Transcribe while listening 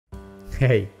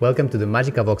Hey, welcome to the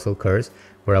Magicavoxel course,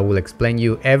 where I will explain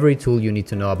you every tool you need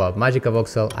to know about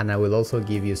Magicavoxel, and I will also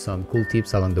give you some cool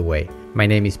tips along the way. My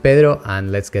name is Pedro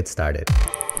and let's get started.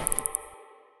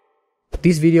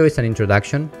 This video is an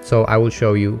introduction, so I will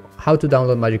show you how to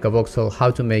download Magicavoxel, how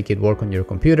to make it work on your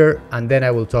computer, and then I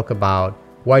will talk about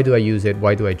why do I use it,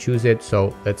 why do I choose it.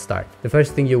 So let's start. The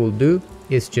first thing you will do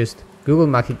is just Google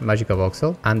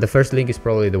Magicavoxel, and the first link is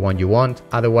probably the one you want.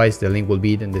 Otherwise, the link will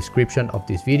be in the description of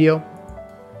this video.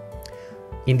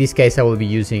 In this case, I will be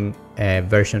using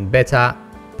version beta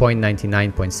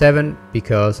 0.99.7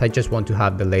 because I just want to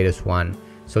have the latest one,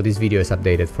 so this video is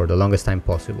updated for the longest time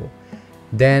possible.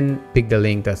 Then pick the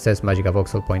link that says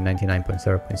Magicavoxel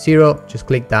 0.99.0.0, just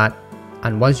click that,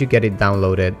 and once you get it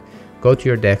downloaded, go to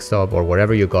your desktop or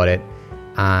wherever you got it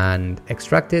and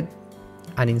extract it,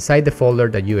 and inside the folder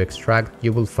that you extract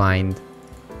you will find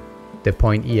the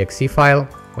 .exe file.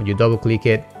 When you double click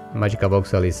it,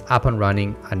 Magicavoxel is up and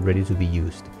running and ready to be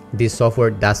used. This software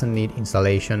doesn't need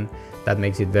installation. That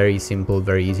makes it very simple,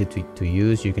 very easy to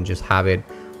use. You can just have it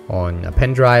on a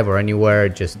pen drive or anywhere,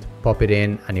 just pop it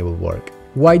in and it will work.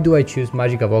 Why do I choose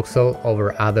Magicavoxel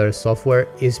over other software?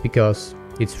 Is because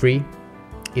it's free.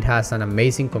 It has an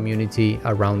amazing community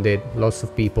around it, lots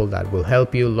of people that will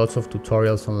help you, lots of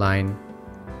tutorials online.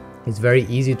 It's very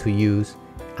easy to use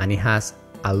and it has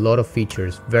a lot of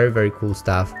features, very cool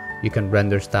stuff. You can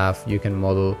render stuff, you can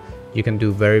model, you can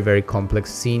do very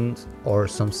complex scenes or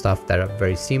some stuff that are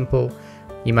very simple.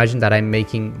 Imagine that I'm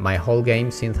making my whole game,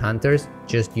 Synth Hunters,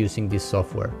 just using this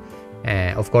software.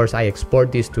 Of course, I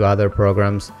export this to other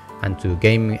programs and to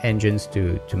game engines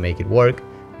to make it work,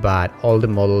 but all the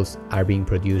models are being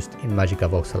produced in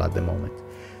Magicavoxel at the moment.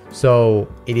 So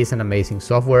it is an amazing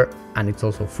software and it's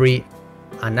also free.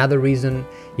 Another reason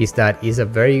is that it's a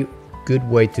very good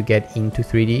way to get into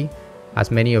 3D. As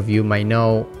many of you might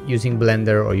know, using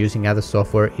Blender or using other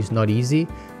software is not easy.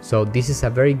 So this is a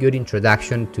very good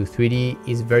introduction to 3D.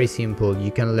 It's very simple. You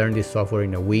can learn this software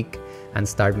in a week and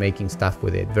start making stuff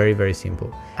with it. Very simple.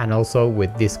 And also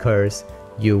with this course,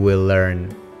 you will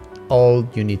learn all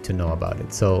you need to know about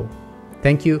it. So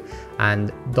thank you.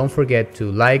 And don't forget to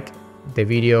like the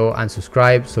video and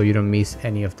subscribe so you don't miss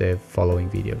any of the following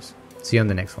videos. See you on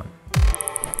the next one.